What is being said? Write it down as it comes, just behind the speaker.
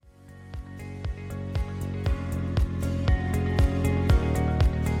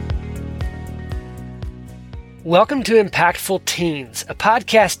Welcome to Impactful Teens, a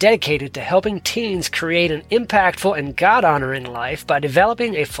podcast dedicated to helping teens create an impactful and God-honoring life by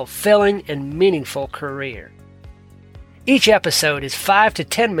developing a fulfilling and meaningful career. Each episode is 5 to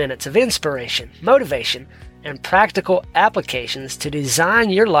 10 minutes of inspiration, motivation, and practical applications to design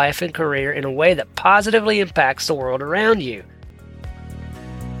your life and career in a way that positively impacts the world around you.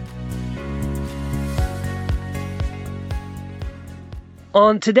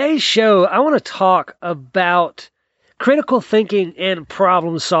 On today's show, I want to talk about critical thinking and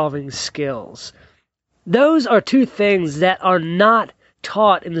problem-solving skills. Those are two things that are not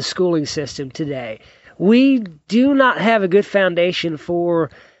taught in the schooling system today. We do not have a good foundation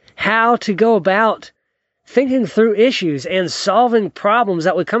for how to go about thinking through issues and solving problems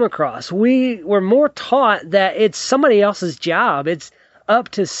that we come across. We were more taught that it's somebody else's job. It's up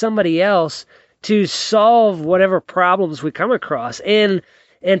to somebody else to solve whatever problems we come across and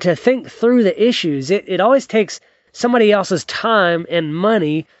to think through the issues. It always takes somebody else's time and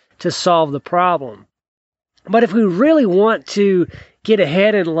money to solve the problem. But if we really want to get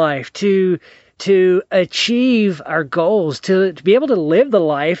ahead in life, to achieve our goals, to be able to live the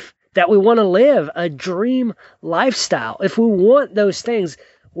life that we want to live, a dream lifestyle, if we want those things,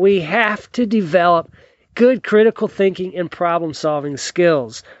 we have to develop good critical thinking and problem-solving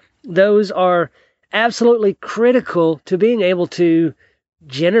skills. Those are absolutely critical to being able to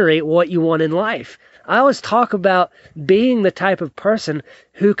generate what you want in life. I always talk about being the type of person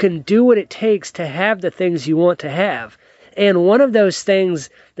who can do what it takes to have the things you want to have. And one of those things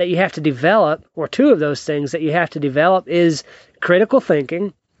that you have to develop, or two of those things that you have to develop, is critical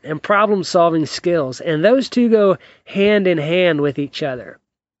thinking and problem-solving skills. And those two go hand in hand with each other.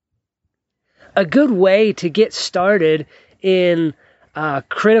 A good way to get started in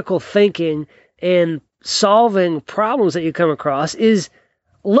critical thinking and solving problems that you come across is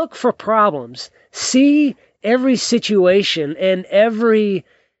look for problems. See every situation and everything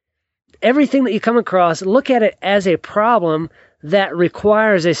that you come across, look at it as a problem that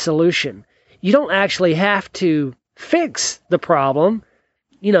requires a solution. You don't actually have to fix the problem,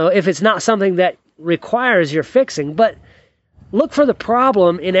 if it's not something that requires your fixing, but look for the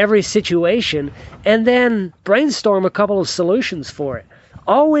problem in every situation and then brainstorm a couple of solutions for it.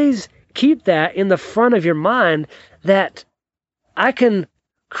 Always keep that in the front of your mind that I can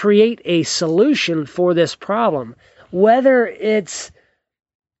create a solution for this problem. Whether it's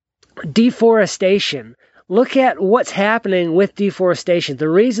deforestation, look at what's happening with deforestation, the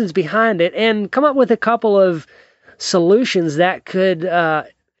reasons behind it, and come up with a couple of solutions that could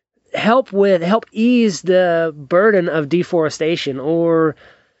help ease the burden of deforestation, or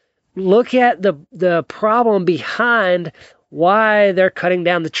look at the problem behind why they're cutting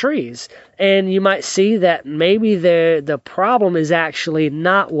down the trees. And you might see that maybe the problem is actually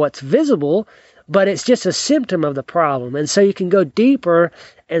not what's visible, but it's just a symptom of the problem. And so you can go deeper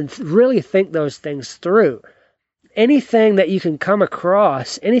and really think those things through. Anything that you can come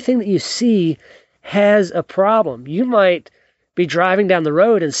across, anything that you see has a problem. You might be driving down the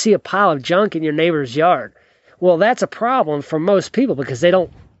road and see a pile of junk in your neighbor's yard. Well, that's a problem for most people because they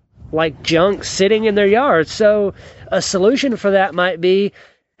don't like junk sitting in their yard. So a solution for that might be,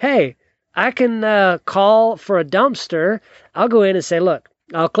 hey, I can call for a dumpster. I'll go in and say, look,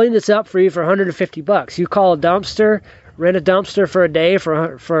 I'll clean this up for you for $150. You call a dumpster, rent a dumpster for a day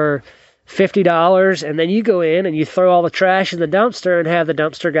for $50, and then you go in and you throw all the trash in the dumpster and have the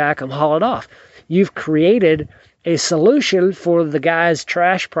dumpster guy come haul it off. You've created a solution for the guy's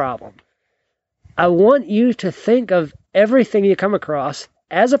trash problem. I want you to think of everything you come across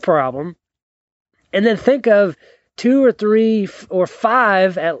as a problem, and then think of 2 or 3 or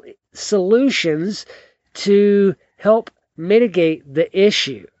 5 solutions to help mitigate the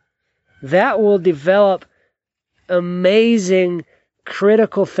issue. That will develop amazing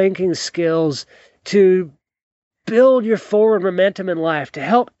critical thinking skills to build your forward momentum in life, to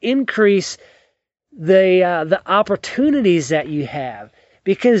help increase the opportunities that you have.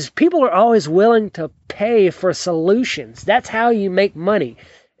 Because people are always willing to pay for solutions. That's how you make money.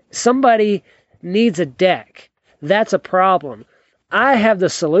 Somebody needs a deck. That's a problem. I have the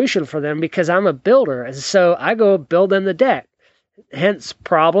solution for them because I'm a builder. And so I go build them the deck. Hence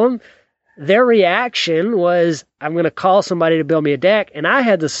problem. Their reaction was, I'm going to call somebody to build me a deck. And I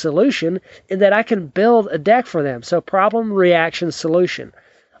had the solution in that I can build a deck for them. So problem, reaction, solution.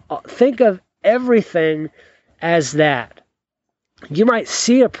 Think of everything as that. You might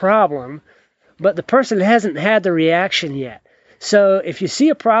see a problem, but the person hasn't had the reaction yet. So if you see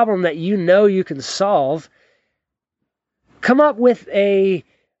a problem that you know you can solve, come up with a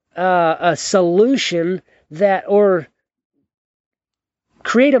solution that, or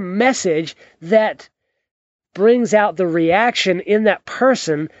create a message that brings out the reaction in that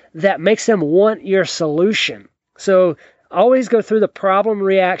person that makes them want your solution. So always go through the problem,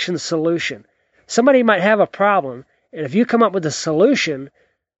 reaction, solution. Somebody might have a problem, and if you come up with a solution,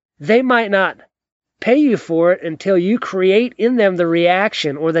 they might not pay you for it until you create in them the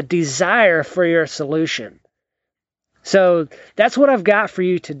reaction or the desire for your solution. So that's what I've got for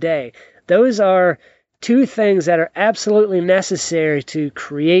you today. Those are two things that are absolutely necessary to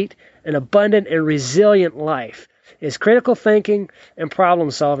create an abundant and resilient life, is critical thinking and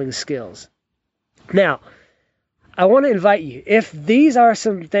problem-solving skills. Now, I want to invite you, if these are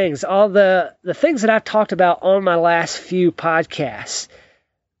some things, all the things that I've talked about on my last few podcasts,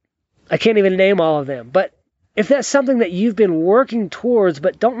 I can't even name all of them, but if that's something that you've been working towards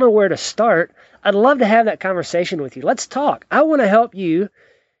but don't know where to start, I'd love to have that conversation with you. Let's talk. I want to help you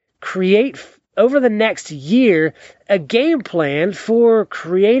create over the next year a game plan for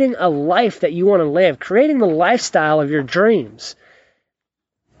creating a life that you want to live, creating the lifestyle of your dreams,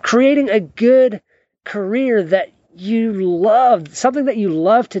 creating a good career that you love, something that you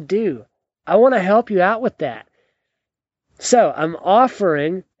love to do. I want to help you out with that. So I'm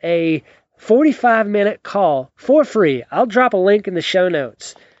offering a 45-minute call for free. I'll drop a link in the show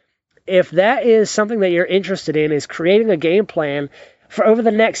notes. If that is something that you're interested in, is creating a game plan for over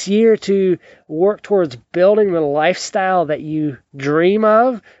the next year to work towards building the lifestyle that you dream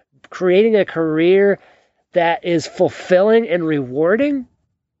of, creating a career that is fulfilling and rewarding,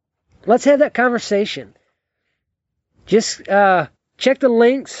 let's have that conversation. Just check the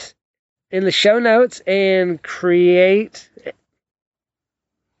links in the show notes and create...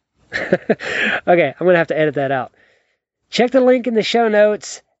 Okay, I'm going to have to edit that out. Check the link in the show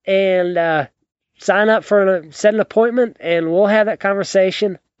notes and sign up for set an appointment, and we'll have that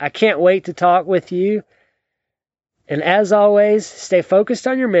conversation. I can't wait to talk with you. And as always, stay focused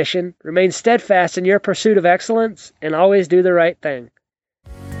on your mission, remain steadfast in your pursuit of excellence, and always do the right thing.